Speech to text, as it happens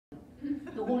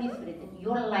the Holy Spirit,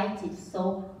 your light is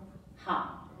so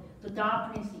hot. The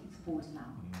darkness is exposed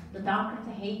now. The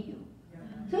darkness hate you.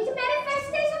 So it's a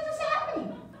manifestation that's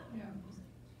happening.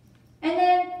 And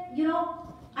then, you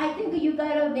know, I think you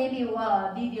gotta maybe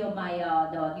video my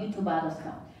the YouTube other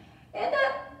stuff. And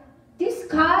this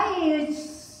guy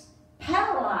is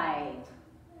paralyzed.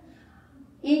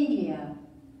 India.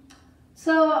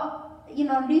 So, you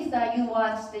know, Lisa, you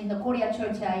watched in the Korea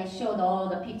church, I showed all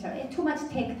the picture. It too much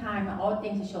take time, all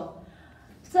things to show.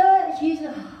 So he's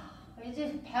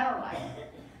just paralyzed.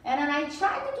 And then I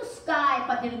tried to do Skype,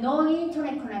 but there's no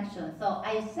internet connection. So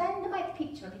I sent my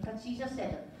picture because Jesus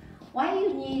said, why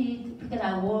you need it? Because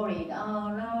I worried.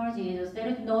 Oh, Lord Jesus, there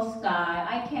is no sky.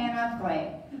 I cannot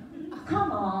pray. Oh,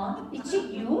 come on. It's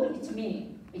you, it's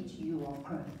me. It's you, of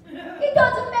course. It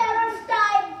doesn't matter,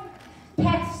 Skype,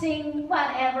 texting,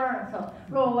 whatever. So,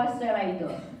 Lord, what shall I do?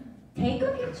 Take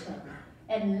a picture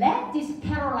and let this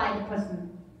paralyzed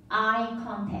person eye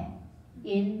contact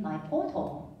in my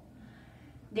photo.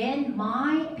 Then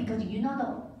because you know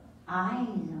the eye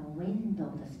is a window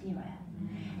of the spirit.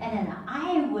 And then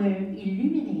I will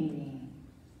illuminate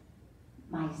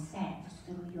myself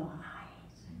through your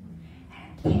eyes.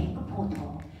 And take a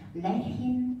photo. Let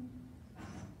him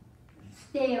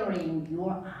staring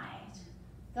your eyes.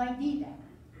 So I did that.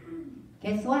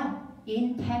 Guess what?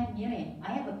 In 10 minutes,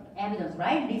 I have evidence,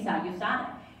 right? Lisa, you saw it.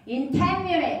 In 10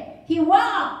 minutes, he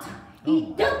walked.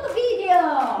 He took the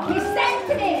video. He sent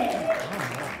it.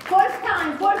 First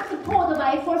time,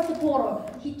 my first photo,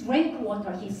 he drank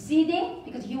water. He's sitting,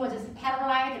 because he was just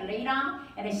paralyzed, lay down,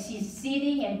 and she's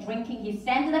sitting and drinking. He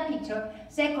sent the picture.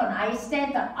 Second, I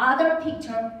sent the other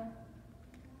picture.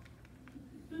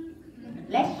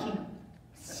 Let him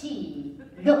see,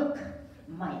 look,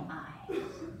 my eyes.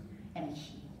 And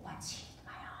he watched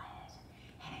my eyes.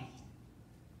 And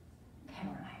he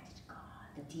paralyzed God.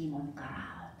 The demon got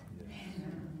out.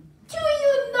 Do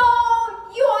you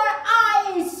know your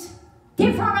eyes?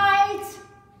 Different eyes.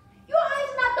 Your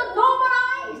eyes not the normal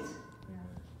eyes.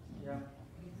 Yeah.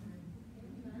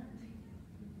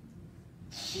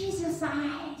 Jesus'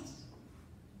 eyes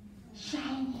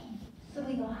shining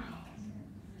through your eyes.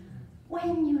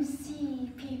 When you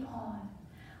see people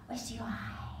with your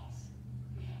eyes,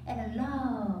 and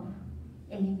love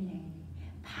illuminating,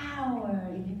 power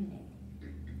illuminating,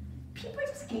 people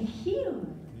just get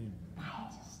healed.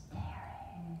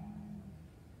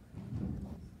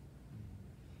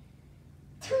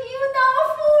 Do you know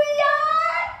who we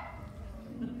are?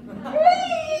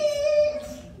 Please!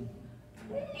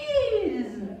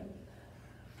 Please!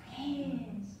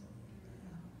 Please!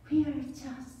 We are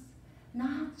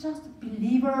not just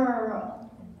believers.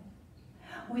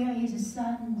 We are his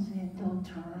sons and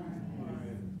daughters.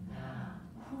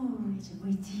 Who is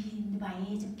redeemed by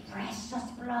his precious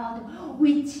blood,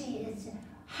 which is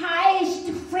highest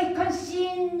frequency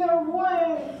in the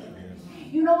world.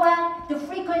 You know what? The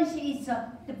frequency is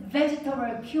the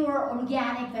vegetable, pure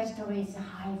organic vegetable is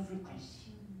high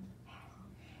frequency.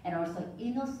 And also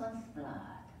innocence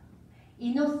blood.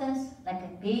 Innocence like a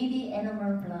baby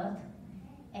animal blood.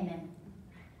 And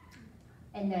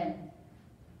then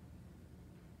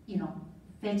you know,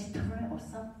 vegetable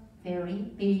also,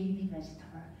 very baby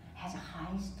vegetable has the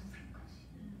highest frequency.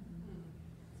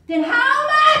 Then how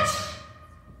much?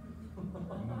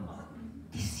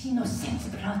 This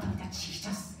innocent blood of the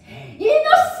Jesus.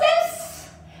 Innocence!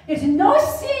 There's no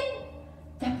sin.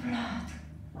 The blood.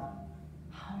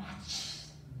 How much?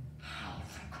 High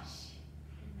frequency.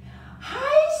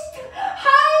 Highest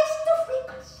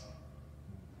frequency.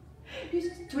 You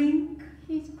just drink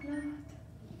his blood.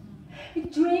 You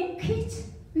drink his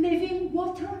living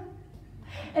water.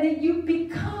 And then you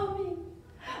becoming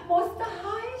most the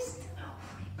highest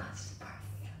frequency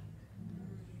person.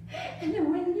 And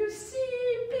then when you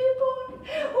see people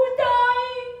who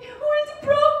dying, who is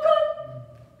broken,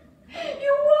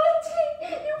 you watching,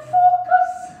 you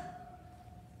focus.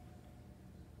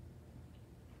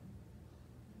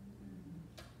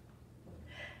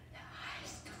 The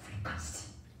highest frequency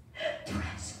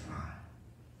transfer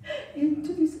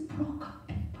into this broken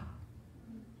people.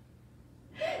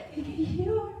 They get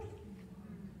healed.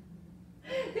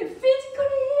 They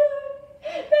physically healed,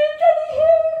 mentally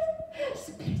healed,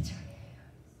 spiritually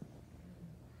healed.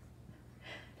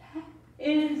 That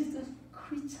is the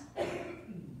creature.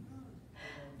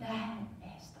 That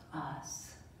is us.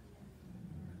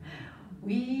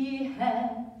 We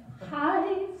have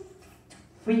high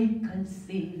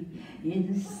frequency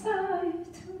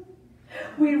inside.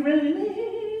 We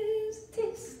release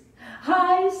this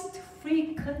highest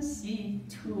frequency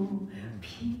to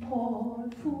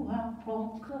people who are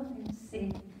broken and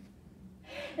sick.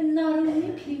 And not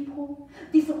only people,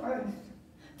 this earth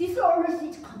is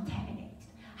contaminated.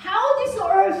 How this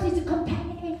earth is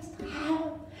contaminated?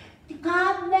 How?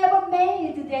 God never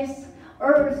made this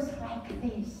earth like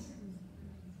this.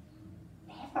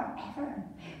 Never, ever.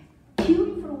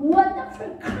 Beautiful,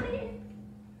 wonderful, clean.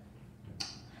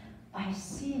 By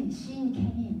sin came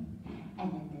in.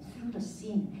 And then through the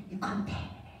sin, you contaminated.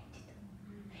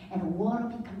 And water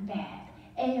become bad.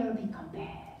 Air become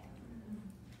bad.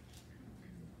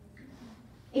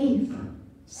 If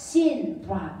sin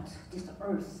brought this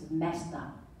earth messed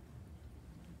up,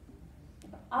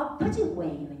 the opposite way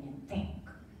when you think,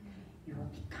 you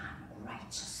will become a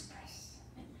righteous place.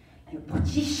 You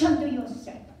position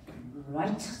yourself in a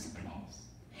righteous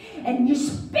place. And you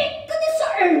speak to this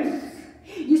earth.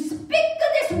 You speak to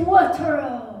this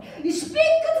water. You speak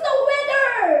to the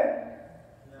weather.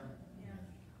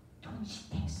 Don't you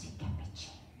think it can be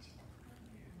changed?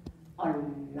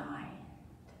 Aligned.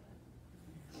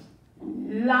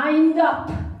 Lined up.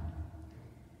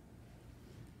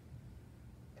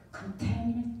 To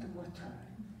contaminate the water.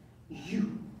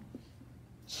 You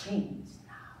change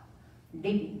now.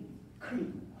 Living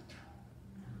clean water.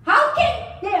 How can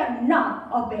they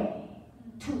not obey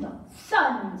to the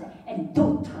sons and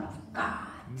daughters of God?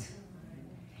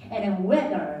 And the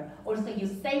weather, also you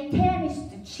Satan is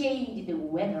to change the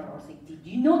weather also. Did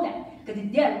you know that?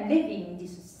 Because they are living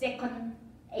this second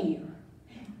air.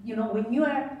 You know, when you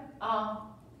are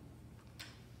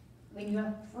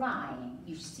flying,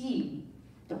 you see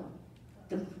the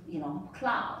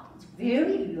cloud. It's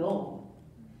very low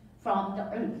from the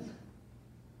earth.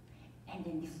 And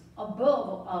then this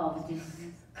above of this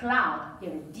cloud, the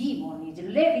demon is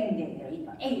living there in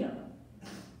the air.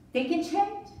 They can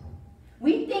change.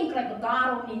 We think like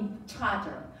God only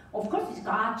charger. Of course, it's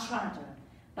God charger.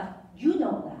 But you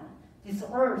know that this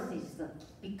earth is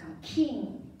become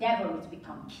king. Devil has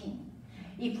become king.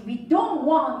 If we don't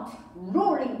want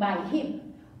ruling by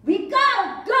him, we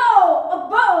gotta go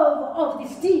above of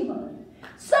this demon.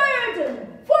 Third,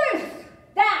 first,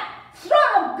 that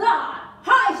throne of God,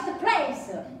 highest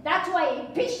place. That's why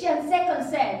Ephesians 2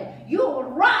 said, you will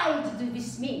rise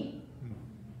with me.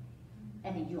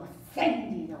 And you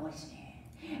ascended with me.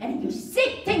 And you're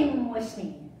sitting with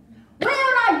me.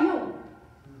 Where are you?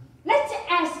 Let's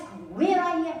ask where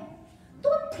I am.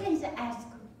 Don't please ask,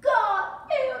 God,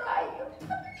 where are you?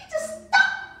 Just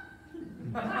stop.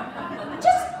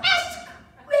 Just ask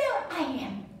where I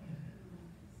am.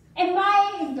 Am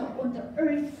I on the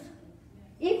earth?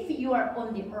 If you are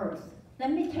on the earth,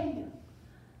 let me tell you.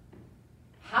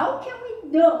 How can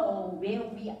we know where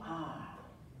we are?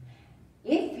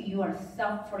 If you are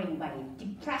suffering by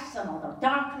depression or the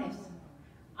darkness,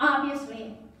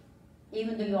 obviously,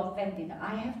 even though you're offended,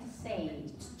 I have to say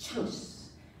it's truth.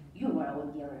 You are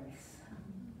on the earth.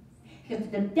 Because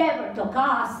the devil, the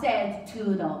God said to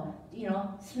the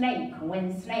snake,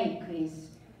 when snake is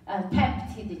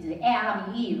tempted the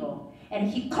Adam evil, and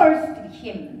he cursed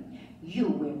him, you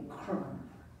will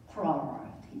crawl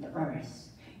in the earth.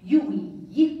 You will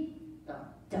eat the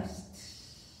dust.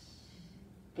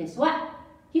 Guess what?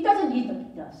 He doesn't eat the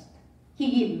dust. He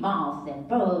eats mouse and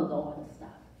bird, all the stuff.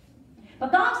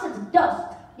 But God says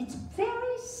dust, it's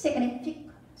very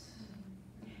significant.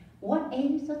 What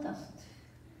is the dust?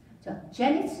 So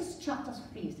Genesis chapter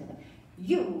 3 said,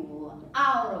 you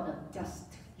out of the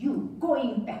dust, you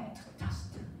going back to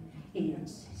dust. It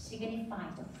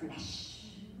signifies the flesh.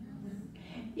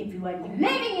 If you are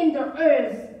living in the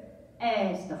earth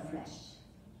as the flesh,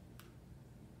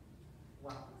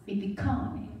 we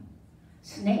become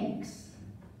snakes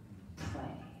prey.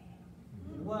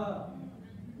 Wow.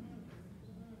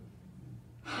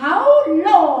 How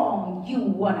long you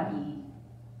want to be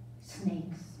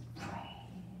snakes prey?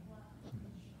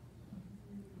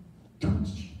 Don't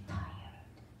you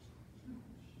tired?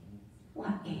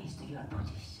 What is your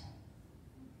position?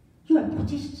 Your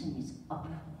position is above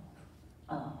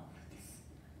of this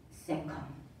second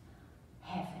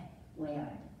heaven where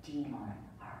the demons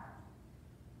are.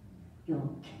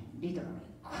 You can literally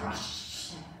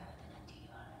crush the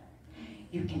demon.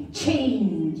 You can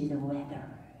change the weather.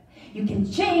 You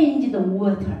can change the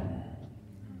water.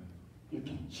 You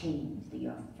can change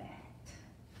your fat.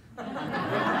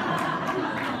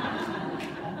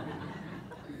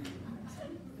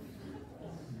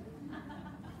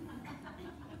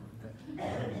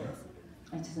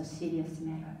 It's a serious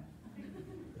matter.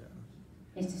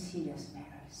 It's a serious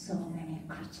matter. So many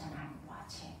Christians I'm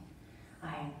watching.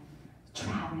 I'm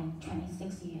traveling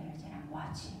 26 years and I'm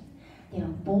watching. They are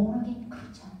born again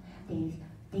Christian.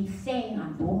 They say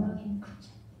I'm born again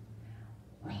Christian.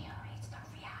 Where is the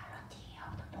reality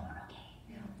of the born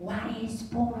again? What is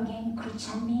born again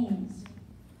Christian means?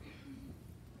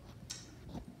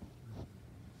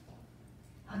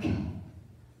 Okay.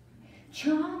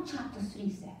 John chapter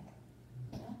 3 said,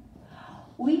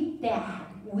 with that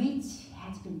which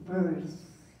has been birthed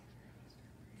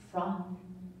from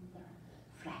the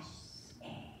flesh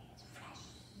is flesh,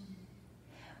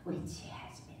 which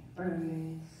has been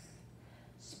birthed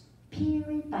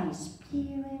spirit by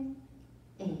spirit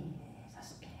is a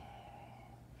spirit.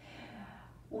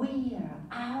 We are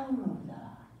out of the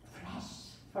flesh,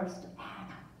 first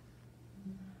Adam,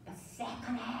 but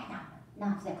second Adam,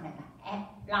 not second Adam,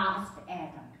 last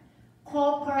Adam,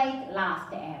 corporate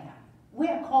last Adam. We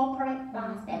are corporate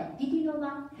last Adam. Did you know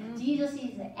that? Jesus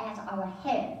is as our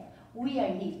head. We are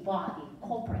his body,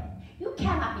 corporate. You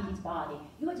cannot be his body.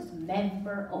 You are just a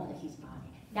member of his body.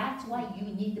 That's why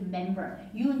you need a member.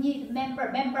 You need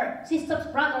member, sisters,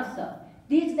 brothers.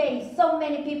 These days, so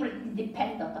many people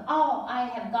depend on, oh, I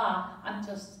have God.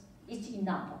 It's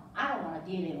enough. I don't want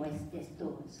to deal with these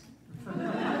dudes.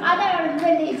 Other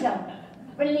religion.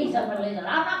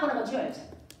 I'm not going to go to church.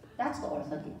 That's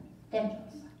also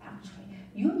dangerous, actually.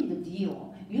 You need to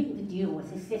deal with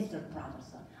his sisters,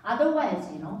 brothers. Otherwise,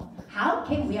 how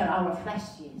can we our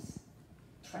flesh is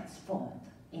transformed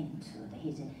into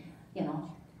his,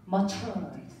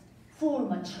 matured, full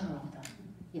matured,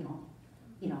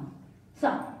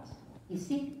 sons. You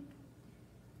see?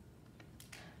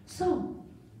 So,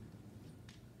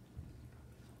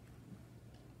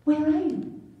 where are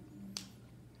you?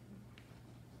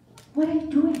 What are you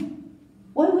doing?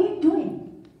 What are we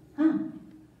doing? Huh?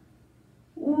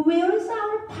 Where is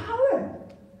our power?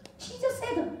 Jesus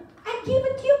said, I give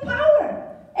it to you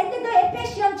power. And then the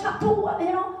Ephesians chapter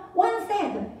 1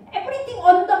 said, everything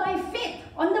under my feet,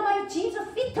 under my feet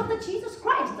of the Jesus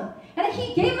Christ. And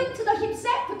he gave it to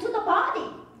himself, to the body.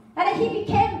 And he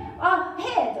became a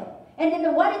head. And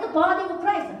then what is the body of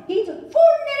Christ? He's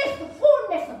fullness of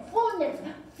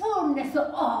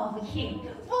him.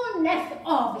 Fullness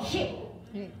of him.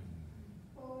 The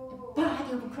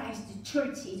body of Christ, the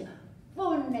church is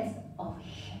fullness of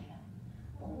him.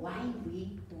 But why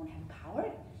we don't have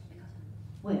power? Because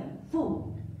we're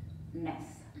fullness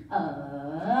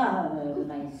of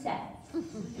myself.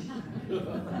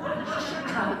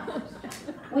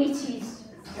 Which is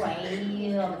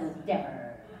prey of the devil.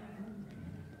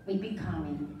 We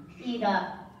becoming either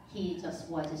he just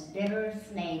was a little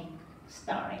snake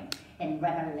starring in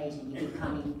Revelation, he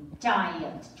becoming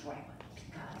giant dragon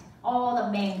because all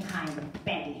the mankind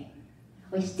begging him.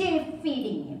 We're still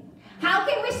feeding him. How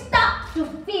can we stop to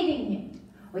feeding him?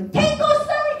 We take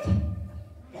authority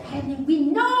and we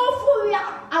know who we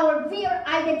are, our real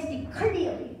identity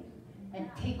clearly, and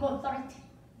take authority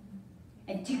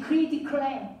and decree,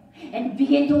 declare, and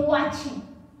begin to watch him,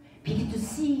 begin to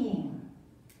see him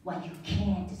what you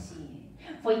can't see.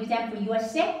 For example, you are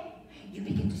sick, you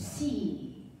begin to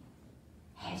see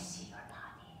your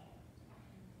body.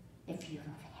 If you're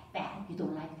fat, you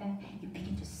don't like that, you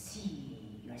begin to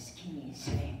see your skinny,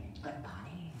 slim, good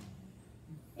body.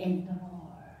 In the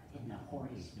Lord, in the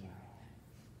Holy Spirit.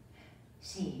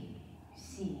 See,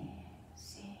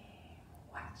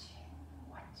 watching.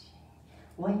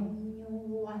 When you're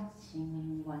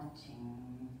watching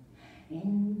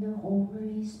in the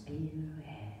Holy Spirit,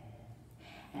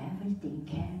 everything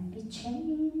can be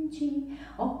changing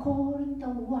according to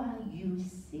what you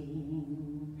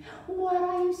sing. What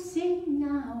are you singing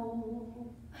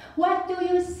now? What do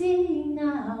you sing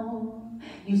now?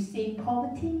 You sing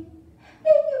poverty,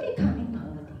 then you're becoming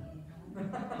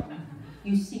poverty.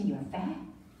 You sing your fat,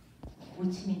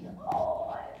 which means,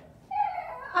 oh,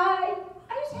 I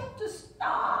just have to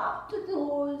stop to do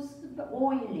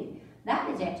oily. That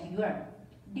is actually you are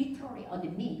literally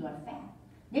underneath you are fat.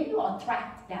 Then you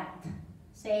attract that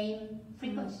same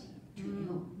frequency to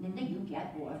you, and then you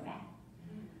get more fat.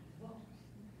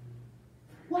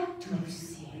 What do you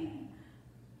say?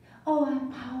 Oh,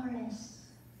 I'm powerless.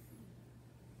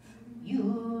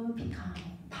 You become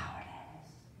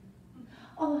powerless.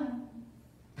 Oh, I'm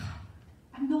tired.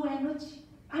 I have no energy.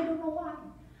 I don't know why.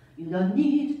 You don't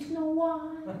need to know why.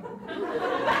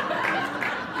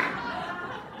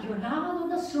 You're not on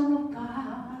the throne of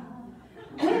God.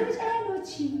 Where is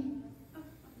energy?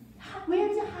 Where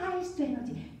is the highest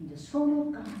energy? In the throne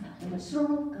of God. In the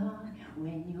throne of God.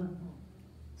 When you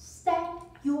set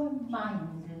your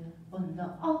mind on the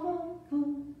above,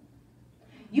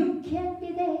 you can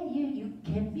be there, you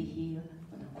can be here.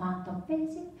 On the quantum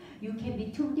physics, you can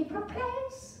be two different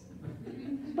places.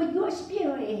 But your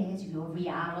spirit is your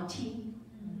reality.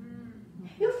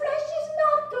 Your flesh is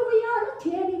not the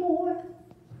reality anymore.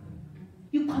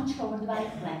 You controlled by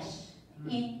flesh.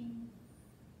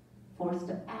 first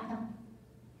Adam.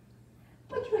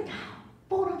 But you are now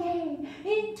born again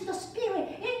into the Spirit,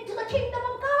 into the kingdom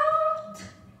of God.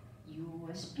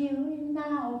 Your spirit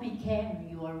now became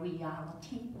your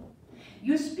reality.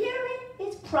 Your spirit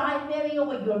is primary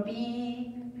over your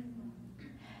being.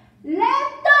 Let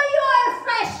your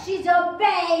flesh is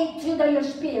obey to your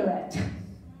spirit.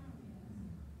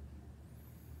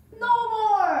 No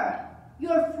more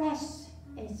your flesh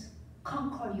is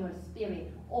conquer your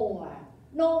spirit, or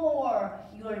no more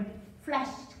your flesh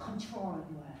control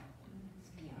your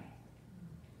spirit.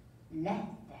 Let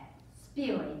that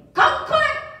spirit conquer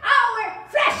our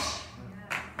flesh.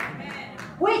 Amen.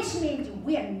 Which means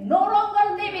we are no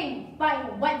longer living by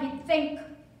what we think,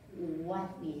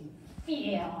 what we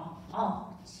feel. Oh,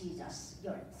 Jesus,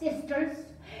 your sisters,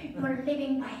 you're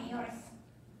living by your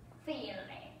feeling.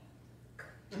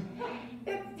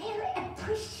 You really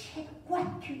appreciate what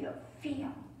you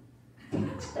feel.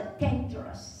 That's the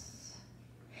dangerous.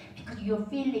 Because your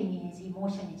feeling is,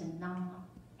 emotion is not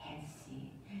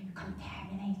healthy,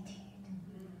 contaminated.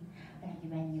 Like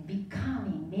when you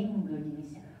becoming mingled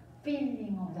with the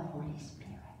feeling of the Holy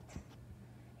Spirit,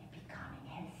 and becoming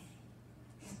healthy,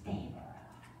 stable,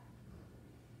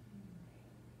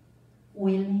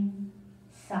 willing,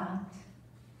 thought.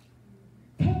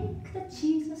 Take the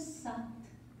Jesus thought.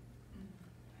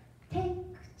 Take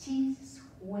Jesus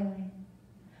willing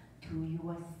to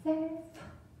yourself,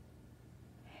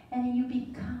 and you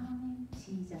become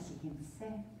Jesus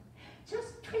himself.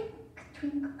 Just drink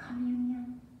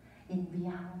communion in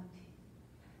reality.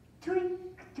 Drink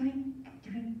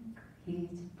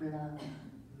his blood.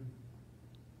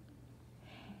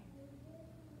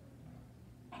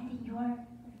 And then you are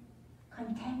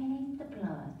contaminating the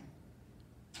blood,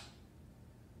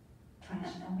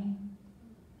 transforming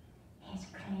his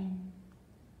clean,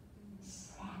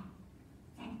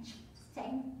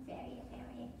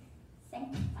 very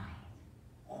sanctified,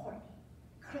 holy,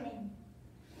 clean,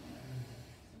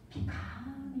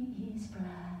 becoming his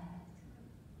blood.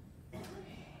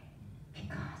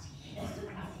 Because his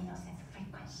blood innocent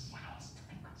frequency, highest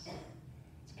frequency,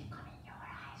 it's becoming your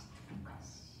highest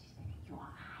frequency, your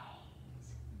eyes.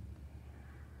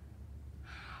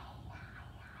 High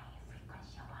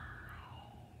frequency of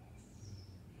eyes.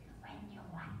 When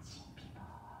you're watching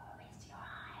people with your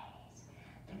eyes,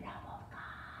 the love of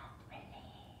God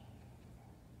release.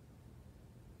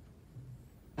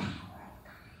 Power of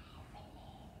God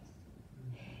release.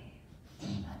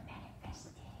 Demon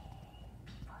manifested.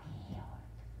 People healed.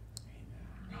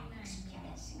 I'm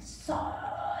experiencing so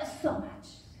much.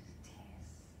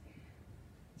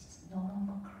 It's no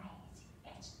longer crazy.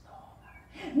 It's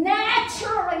normal.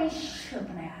 Naturally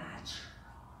supernatural.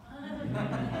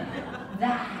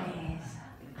 That is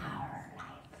our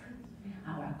life.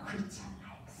 Our Christian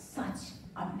life. Such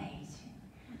amazing.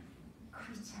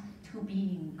 Christian to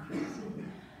being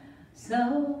Christian. So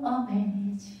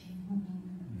amazing.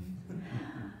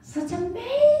 Such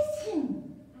amazing.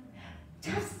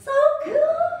 Just so good.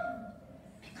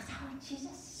 Because our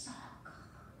Jesus is so good.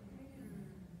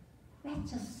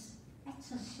 Let's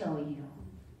just show you.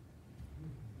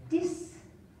 This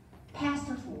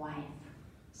pastor's wife,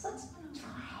 such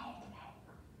childlike.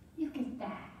 You get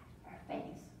that, her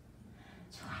face.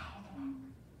 Childlike.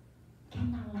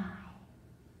 Cannot lie.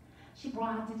 She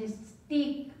brought this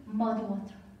thick muddy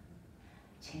water.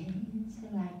 Change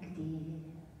like this.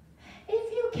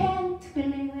 If you can't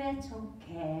believe it's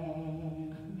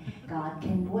okay. God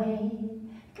can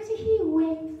wait, because he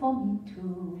wait for me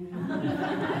too.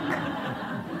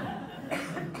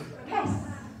 Pass.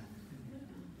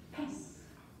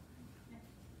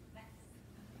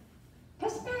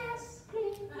 Pass,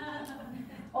 please.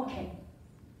 Okay.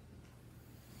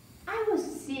 I was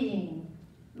seeing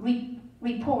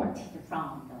reported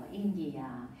from the India,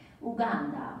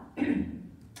 Uganda,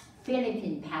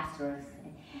 Philippine pastors,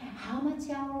 how much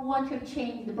our water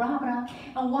changed, blah, blah.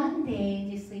 And one day,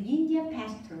 this Indian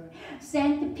pastor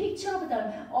sent a picture of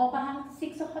about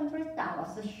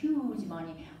 $600, a huge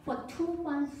money, for 2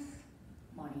 months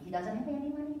money. He doesn't have any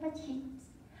money, but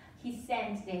he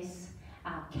sent this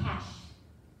cash.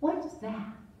 What is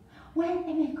that? Well,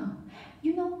 America,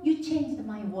 you know, you changed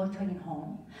my water in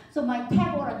home. So my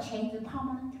tap water changed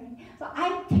permanently. So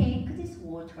I take this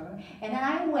water and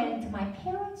I went to my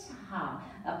parents' house,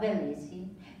 village.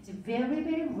 It's a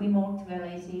very remote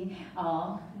village.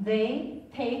 They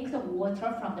take the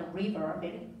water from the river,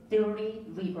 very dirty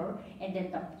river, and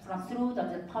then through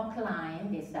the pump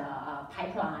line, this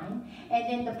pipeline, and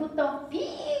then they put the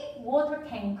big water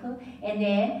tank, and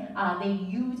then they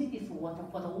use this water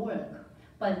for the work.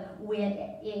 But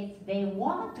if they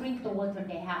want to drink the water,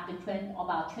 they have to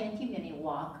about 20-minute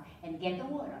walk and get the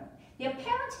water. Their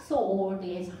parents are so old,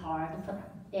 it's hard for them.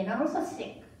 They're also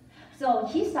sick. So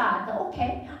he thought,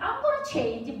 okay, I'm going to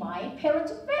change my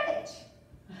parents' village.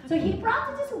 So he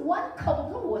brought this 1 cup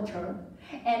of water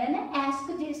and then asked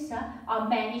this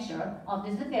manager of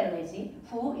this village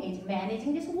who is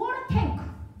managing this water tank.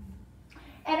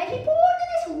 And he poured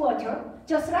this water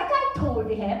just like I told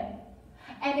him.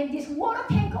 And then this water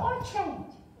tank all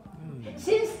changed.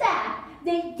 Since that,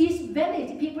 this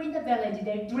village, people in the village,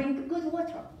 they drink good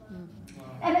water.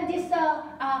 And then this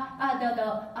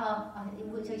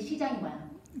시장이 뭐야?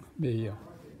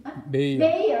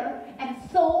 Mayor, and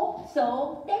so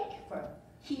thankful.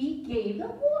 He gave the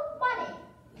more money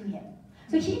to him.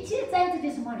 So he just sent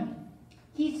this money.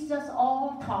 He's just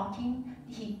all talking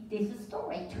this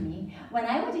story to me. When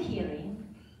I was hearing,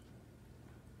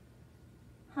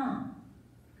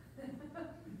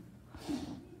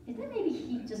 is that maybe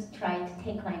he just tried to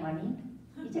take my money?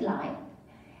 It's a lie.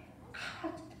 I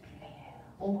have to believe,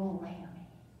 overwhelming.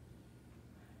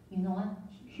 You know what?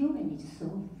 Human is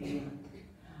so weird.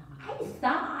 I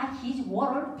thought his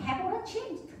water tap would have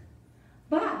changed.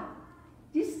 But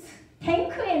this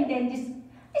tank and then this,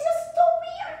 it's just so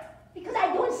weird because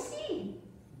I don't see.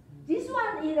 This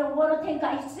one is a water tank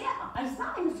I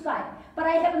saw in the sky, but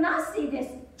I have not seen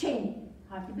this change.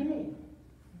 Hard to believe.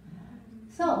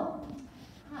 So,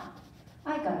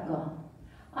 I gotta go.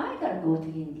 I gotta go to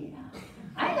India.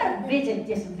 I gotta visit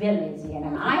this village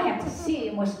and I have to see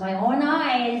it with my own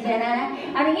eyes and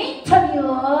interview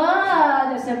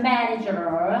this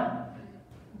manager.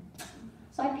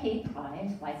 So I paid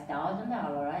price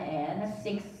 $5,000 and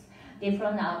 6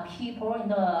 different people in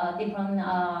the different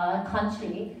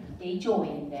country. They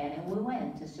joined and we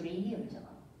went 3 years ago.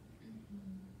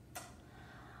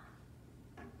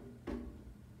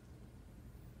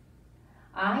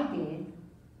 I did.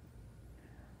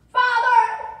 Father,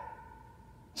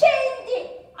 change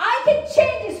it. I can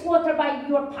change this water by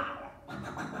your power.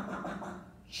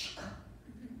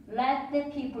 Let the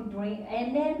people drink,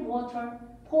 and then water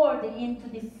poured into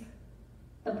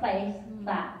the place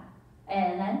that,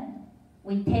 and then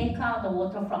we take out the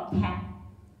water from tap.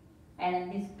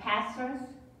 And these pastors,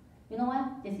 you know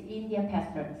what? This India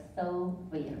pastor is so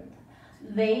weird.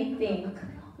 They think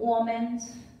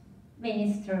women's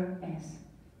minister is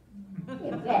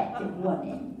a wet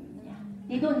woman.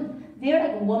 They're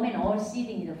like women all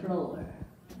sitting in the floor.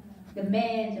 The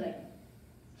men's like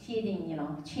sitting,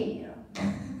 chair.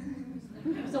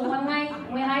 So when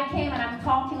I came and I'm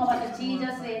talking about the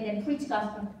Jesus and then preach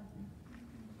gospel,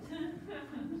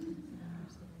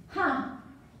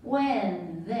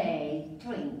 when they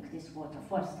drink this water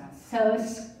first, I'm so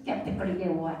skeptically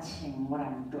they're watching what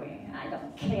I'm doing. I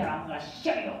don't care, I'm gonna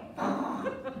show you.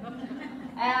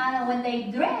 And when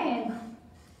they drink,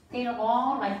 they're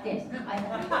all like this. In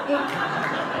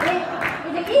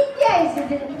India,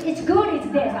 it's good, it's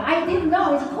this. I didn't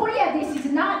know, it's Korea, this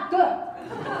is not good.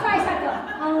 So I said,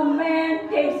 oh man,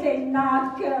 they say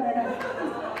not good.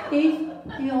 They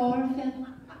all said,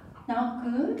 not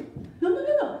good? No,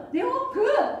 they're all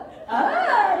good.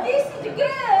 This is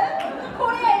good.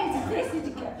 Korea this is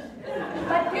good.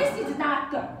 But this is not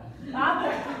good. Not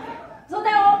good. So the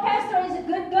old pastor is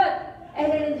good.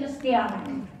 And then just stay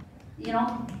on,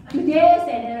 do this,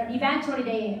 and then eventually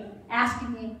they ask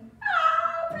me,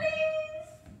 please,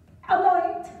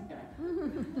 anoint.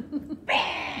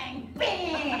 Bang,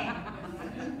 bang.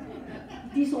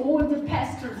 These old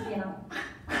pastors,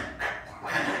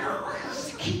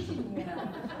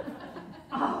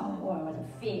 oh, well, the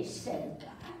fish said that.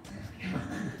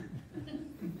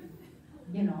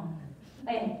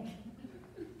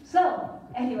 So,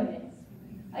 anyway,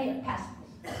 pastor.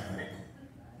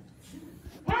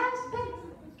 Pastor,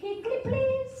 quickly,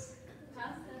 please.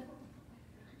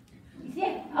 You see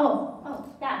it? Oh,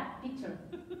 that picture.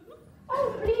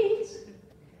 Oh, please.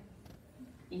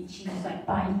 In Jesus, I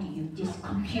bind you, this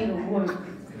computer world.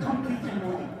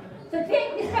 So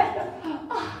take this pastor.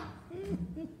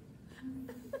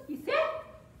 You see it?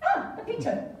 The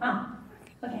picture.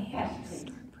 Okay,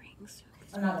 pastor.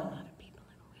 Another one.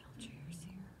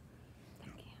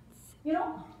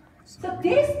 So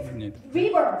this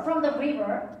river, from the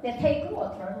river, they take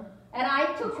water, and I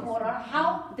took water,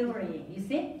 how dirty, you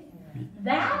see?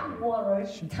 That water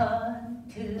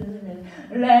turned to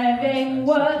living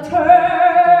water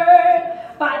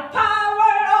by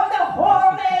power of the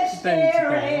Holy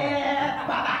Spirit.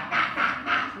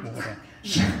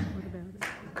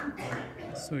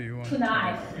 So you want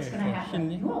Tonight, it's going to happen.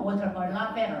 You want water for a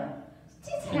lot better.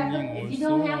 This happen. If you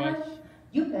don't have it,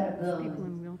 you better go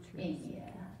in India.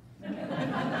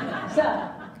 So,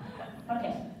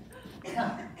 okay.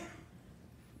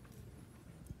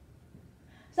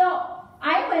 So,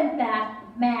 I went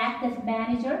back, met this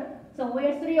manager. So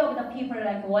we're three of the people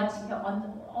like watching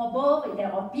above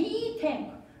there a big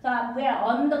tank. So we're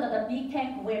under the big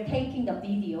tank. We're taking the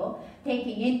video,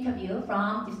 taking interview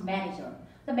from this manager.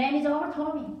 The manager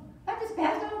told me, "But this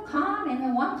pastor will come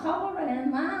and one cover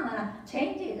and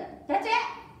change it. That's it."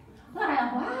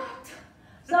 What?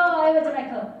 So I was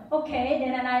like, okay.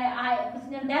 Then I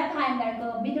at that time like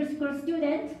a middle school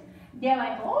student. They're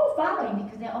like, oh, following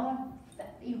because they're all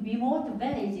remote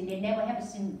village. They never have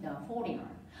seen the foreigner.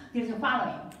 There's a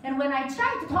following. And when I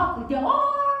try to talk, they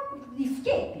all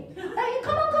escape. Hey,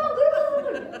 come on, go.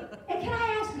 And can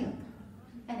I ask you?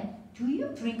 And do you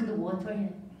drink the water?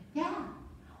 Yeah.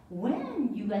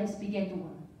 When you guys began to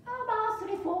work? About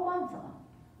 3-4 months ago.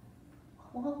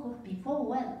 Well, before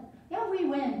when? Yeah, we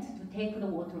went to take the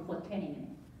water for 20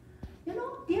 minutes. You know,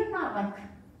 they're like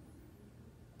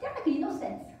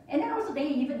innocent. And then also they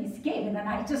even escape, and then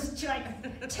I just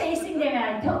like chasing them, and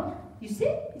I told, you see,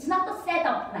 it's not the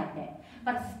setup like that.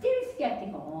 But still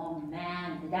skeptical. Oh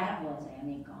man, that was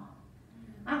America.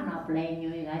 I'm not blaming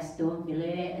you guys, don't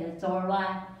believe it, it's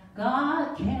alright.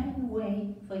 God can't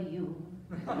wait for you.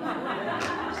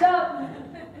 So,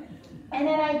 and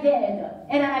then I did,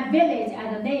 and then I village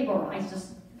at the neighbor, I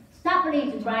just stopped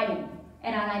late driving,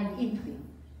 and I interview.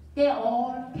 They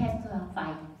all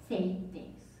testified same things.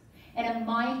 And then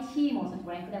my team also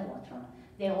drank that water.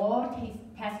 They all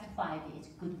testified it's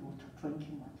good water,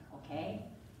 drinking water, okay?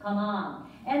 Come on.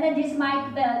 And then this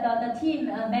the team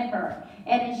member,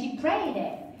 and then she prayed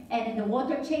it, and then the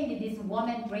water changed, this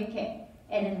woman drank it,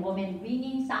 and then woman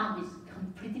ringing sound is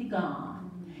completely gone.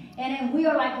 And then we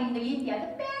are like in the India,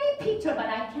 the very picture, but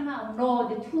I cannot know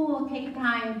the two take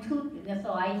time to,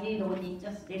 so I did only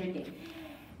just little bit.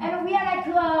 And we are like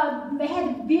we had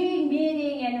a big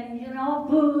meeting, and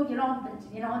food,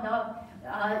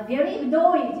 very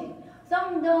noisy.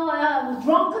 Some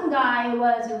drunken guy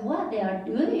was what they are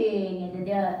doing, and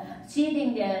they're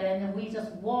sitting there, and we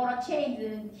just water changed.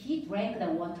 And he drank the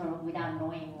water without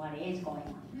knowing what is going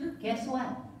on. Guess what?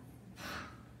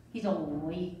 He's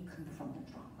awakened from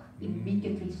the drunk.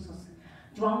 Immediately, just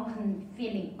drunken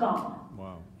feeling gone.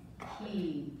 Wow.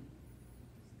 He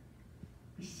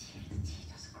received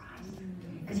Jesus Christ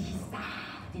because he's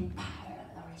sad in power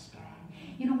of the Holy Spirit.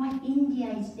 You know what?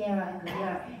 India is there.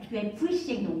 They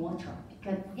appreciate the water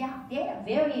because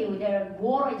their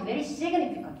water is very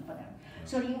significant for them.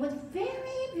 So it was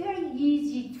very, very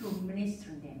easy to minister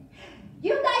to them.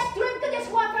 You guys drink this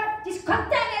water, this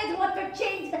contaminated water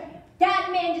changed.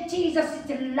 That means Jesus is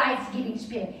the life-giving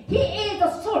Spirit. He is the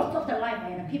source of the life,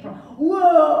 and people,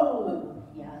 whoa!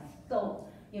 Yes. So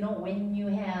when you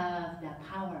have the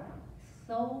power,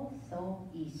 so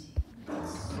easy.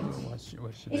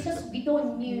 It's just we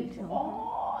don't need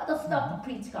all the stuff to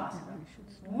preach gospel.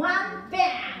 One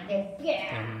bang,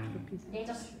 they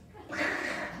just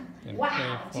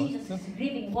wow, Jesus is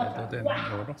living water.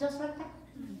 Wow, just like that.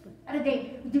 And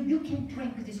you can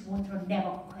drink this water,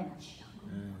 never quench,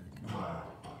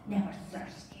 never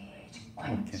thirsty, it's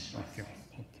quench.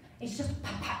 It's just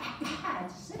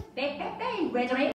resonate.